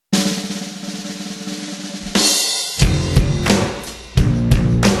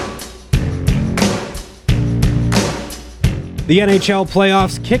The NHL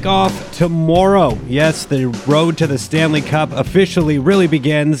playoffs kick off tomorrow. Yes, the road to the Stanley Cup officially really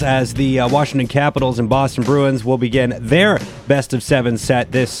begins as the Washington Capitals and Boston Bruins will begin their best-of-7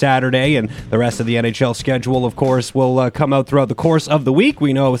 set this Saturday, and the rest of the NHL schedule, of course, will come out throughout the course of the week.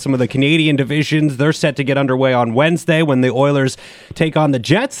 We know some of the Canadian divisions, they're set to get underway on Wednesday when the Oilers take on the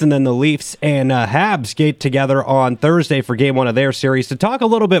Jets, and then the Leafs and Habs get together on Thursday for Game 1 of their series. To talk a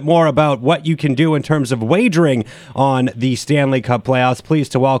little bit more about what you can do in terms of wagering on the Stanley Cup playoffs,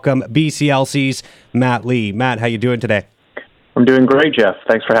 pleased to welcome BCLC's Matt Lee. Matt, how you doing today? I'm doing great, Jeff.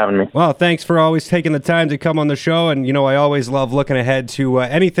 Thanks for having me. Well, thanks for always taking the time to come on the show. And, you know, I always love looking ahead to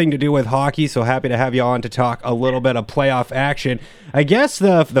anything to do with hockey, so happy to have you on to talk a little bit of playoff action. I guess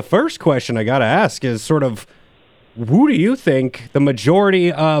the first question I got to ask is sort of, who do you think the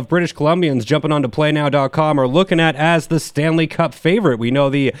majority of British Columbians jumping onto PlayNow.com are looking at as the Stanley Cup favorite? We know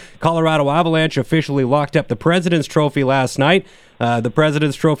the Colorado Avalanche officially locked up the President's Trophy last night. The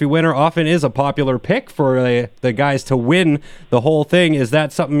President's Trophy winner often is a popular pick for the guys to win the whole thing. Is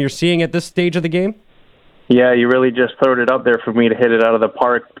that something you're seeing at this stage of the game? Yeah, you really just throwed it up there for me to hit it out of the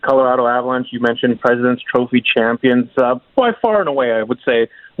park. Colorado Avalanche, you mentioned President's Trophy champions. By far and away, I would say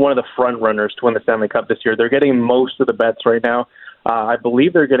one of the front runners to win the Stanley Cup this year. They're getting most of the bets right now. I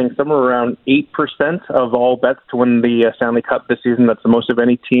believe they're getting somewhere around 8% of all bets to win the Stanley Cup this season. That's the most of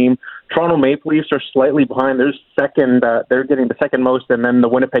any team. Toronto Maple Leafs are slightly behind. They're second. They're getting the second most, and then the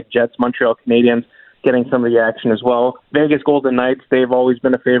Winnipeg Jets, Montreal Canadiens, getting some of the action as well. Vegas Golden Knights, they've always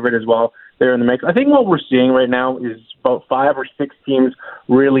been a favorite as well. They're in the mix. I think what we're seeing right now is about 5 or 6 teams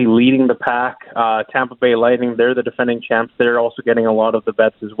really leading the pack. Tampa Bay Lightning, they're the defending champs. They're also getting a lot of the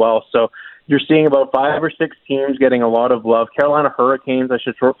bets as well. So you're seeing about 5 or 6 teams getting a lot of love. Carolina Hurricanes, I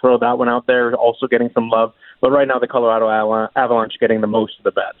should throw that one out there, also getting some love. But right now, the Colorado Avalanche getting the most of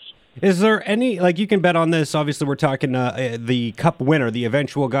the bets. Is there any, like, you can bet on this, obviously we're talking the Cup winner, the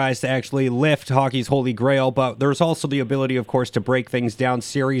eventual guys to actually lift hockey's holy grail, but there's also the ability, of course, to break things down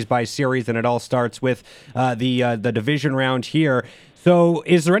series by series, and it all starts with the division round here. So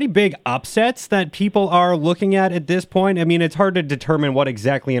is there any big upsets that people are looking at this point? I mean, it's hard to determine what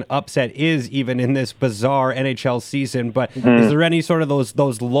exactly an upset is even in this bizarre NHL season, but is there any sort of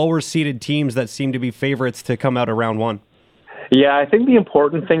those lower-seeded teams that seem to be favorites to come out of round one? Yeah, I think the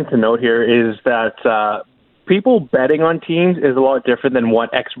important thing to note here is that people betting on teams is a lot different than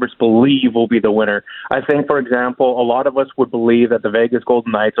what experts believe will be the winner. I think, for example, a lot of us would believe that the Vegas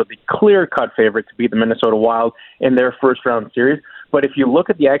Golden Knights are the clear-cut favorite to beat the Minnesota Wild in their first-round series. But if you look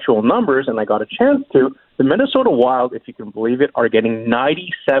at the actual numbers, and I got a chance to, the Minnesota Wild, if you can believe it, are getting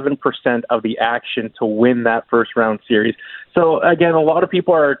 97% of the action to win that first-round series. So, again, a lot of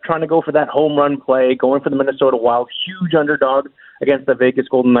people are trying to go for that home run play, going for the Minnesota Wild, huge underdog against the Vegas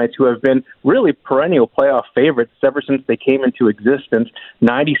Golden Knights, who have been really perennial playoff favorites ever since they came into existence.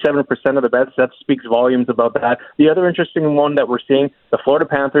 97% of the bets, that speaks volumes about that. The other interesting one that we're seeing, the Florida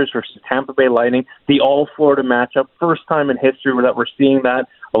Panthers versus Tampa Bay Lightning, the all-Florida matchup, first time in history that we're seeing that.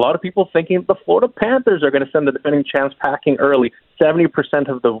 A lot of people thinking the Florida Panthers are going to send the defending champs packing early. 70%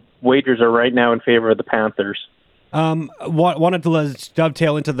 of the wagers are right now in favor of the Panthers. Wanted to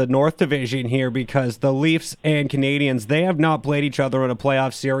dovetail into the North Division here because the Leafs and Canadiens, they have not played each other in a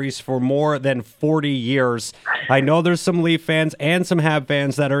playoff series for more than 40 years. I know there's some Leaf fans and some Hab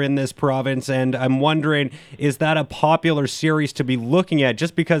fans that are in this province, and I'm wondering, is that a popular series to be looking at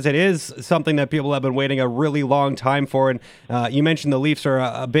just because it is something that people have been waiting a really long time for? And you mentioned the Leafs are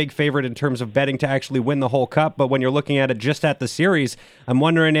a big favorite in terms of betting to actually win the whole cup, but when you're looking at it just at the series, I'm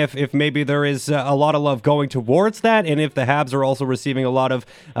wondering if maybe there is a lot of love going towards that, and if the Habs are also receiving a lot of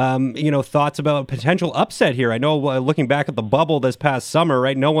thoughts about potential upset here. I know looking back at the bubble this past summer,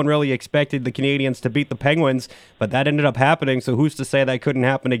 right, no one really expected the Canadiens to beat the Penguins, but that ended up happening, so who's to say that couldn't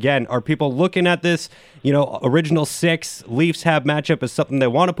happen again? Are people looking at this, original 6 Leafs-Hab matchup as something they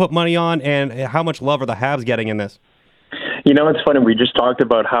want to put money on, and how much love are the Habs getting in this? It's funny, we just talked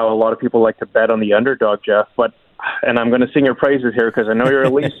about how a lot of people like to bet on the underdog, Jeff, and I'm going to sing your praises here because I know you're a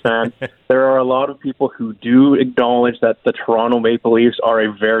Leafs fan. There are a lot of people who do acknowledge that the Toronto Maple Leafs are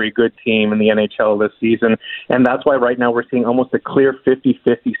a very good team in the NHL this season, and that's why right now we're seeing almost a clear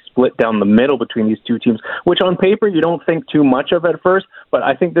 50-50 split down the middle between these two teams, which on paper you don't think too much of at first, but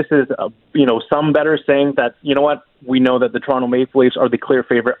I think this is, some bettors saying that, we know that the Toronto Maple Leafs are the clear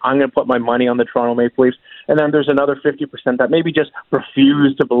favorite. I'm going to put my money on the Toronto Maple Leafs. And then there's another 50% that maybe just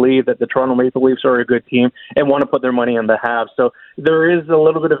refuse to believe that the Toronto Maple Leafs are a good team and want to put their money on the Habs. So there is a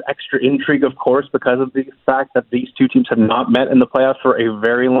little bit of extra intrigue, of course, because of the fact that these two teams have not met in the playoffs for a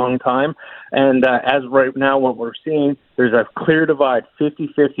very long time. And as right now what we're seeing, there's a clear divide,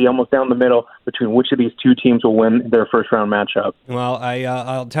 50-50, almost down the middle, between which of these two teams will win their first-round matchup. Well,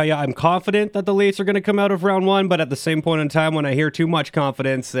 I'll tell you, I'm confident that the Leafs are going to come out of round one, but at the same point in time, when I hear too much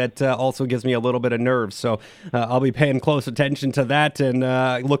confidence, that also gives me a little bit of nerves. So I'll be paying close attention to that and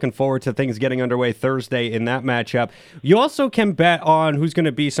looking forward to things getting underway Thursday in that matchup. You also can bet on who's going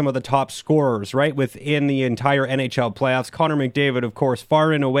to be some of the top scorers, right, within the entire NHL playoffs. Connor McDavid, of course,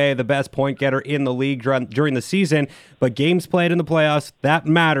 far and away the best point getter in the league during the season, but games played in the playoffs, that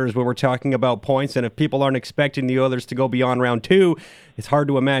matters when we're talking about points. And if people aren't expecting the Oilers to go beyond round two, it's hard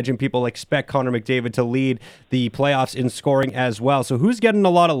to imagine people expect Connor McDavid to lead the playoffs in scoring as well. So who's getting a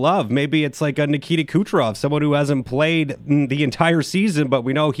lot of love? Maybe it's like a Nikita Kucherov, someone who hasn't played the entire season, but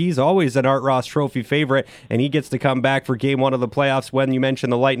we know he's always an Art Ross Trophy favorite, and he gets to come back for game one of the playoffs when you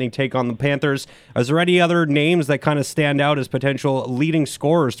mentioned the Lightning take on the Panthers. Is there any other names that kind of stand out as potential leading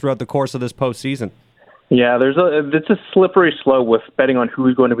scorers throughout the course of this postseason? Yeah, it's a slippery slope with betting on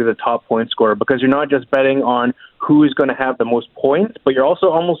who's going to be the top point scorer, because you're not just betting on who's going to have the most points, but you're also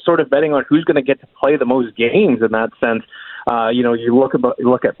almost sort of betting on who's going to get to play the most games in that sense. You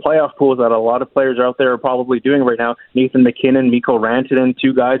look at playoff pools that a lot of players out there are probably doing right now. Nathan McKinnon, Mikko Rantanen,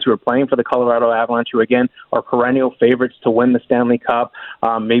 two guys who are playing for the Colorado Avalanche, who again are perennial favorites to win the Stanley Cup.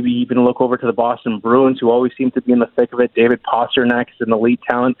 Maybe even look over to the Boston Bruins, who always seem to be in the thick of it. David Pastrnak is an elite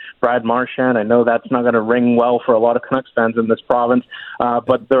talent. Brad Marchand, I know that's not going to ring well for a lot of Canucks fans in this province,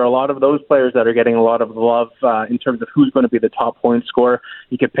 but there are a lot of those players that are getting a lot of love in terms of who's going to be the top point scorer.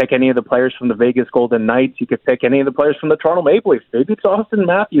 You could pick any of the players from the Vegas Golden Knights. You could pick any of the players from the Toronto Maple Leafs. Maybe it's Austin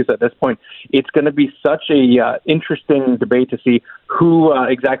Matthews at this point. It's going to be such a interesting debate to see who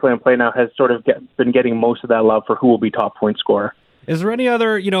exactly on play now has sort of been getting most of that love for who will be top point scorer. Is there any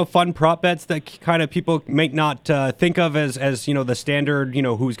other, fun prop bets that kind of people may not think of as the standard,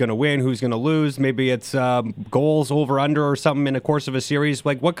 who's going to win, who's going to lose? Maybe it's goals over under or something in the course of a series.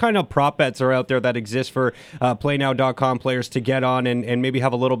 Like, what kind of prop bets are out there that exist for PlayNow.com players to get on and maybe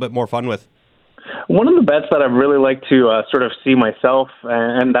have a little bit more fun with? One of the bets that I'd really like to sort of see myself,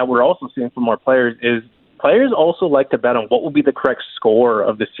 and that we're also seeing from more players, is players also like to bet on what will be the correct score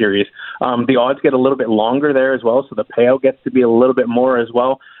of the series. The odds get a little bit longer there as well, so the payout gets to be a little bit more as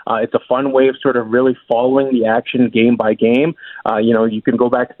well. It's a fun way of sort of really following the action game by game. You can go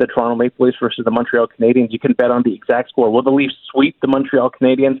back to the Toronto Maple Leafs versus the Montreal Canadiens. You can bet on the exact score. Will the Leafs sweep the Montreal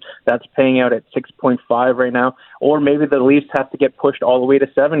Canadiens? That's paying out at 6.5 right now. Or maybe the Leafs have to get pushed all the way to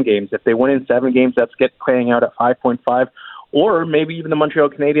 7 games. If they win in 7 games, that's paying out at 5.5. Or maybe even the Montreal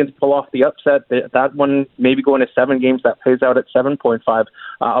Canadiens pull off the upset. That one maybe going to 7 games, that pays out at 7.5.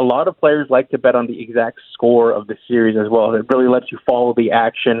 A lot of players like to bet on the exact score of the series as well. It really lets you follow the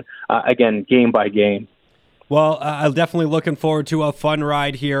action, again, game by game. Well, I'm definitely looking forward to a fun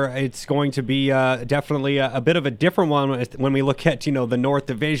ride here. It's going to be definitely a bit of a different one when we look at, the North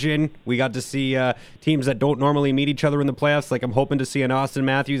Division. We got to see teams that don't normally meet each other in the playoffs. Like, I'm hoping to see an Austin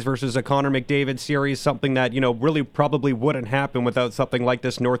Matthews versus a Connor McDavid series, something that, really probably wouldn't happen without something like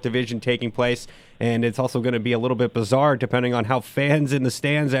this North Division taking place. And it's also going to be a little bit bizarre depending on how fans in the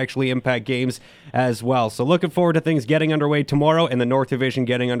stands actually impact games as well. So looking forward to things getting underway tomorrow and the North Division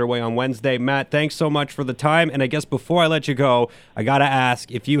getting underway on Wednesday. Matt, thanks so much for the time. And I guess before I let you go, I got to ask,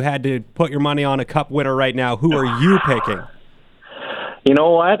 if you had to put your money on a cup winner right now, who are you picking? You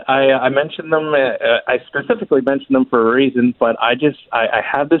know what? I mentioned them. I specifically mentioned them for a reason, but I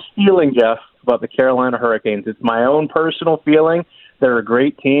have this feeling, Jeff, about the Carolina Hurricanes. It's my own personal feeling. They're a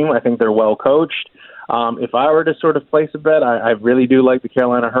great team. I think they're well coached. If I were to sort of place a bet, I really do like the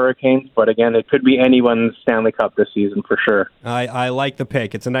Carolina Hurricanes. But again, it could be anyone's Stanley Cup this season for sure. I like the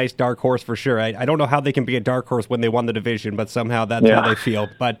pick. It's a nice dark horse for sure. I don't know how they can be a dark horse when they won the division, but somehow that's how they feel.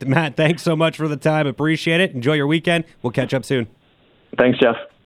 But Matt, thanks so much for the time. Appreciate it. Enjoy your weekend. We'll catch up soon. Thanks, Jeff.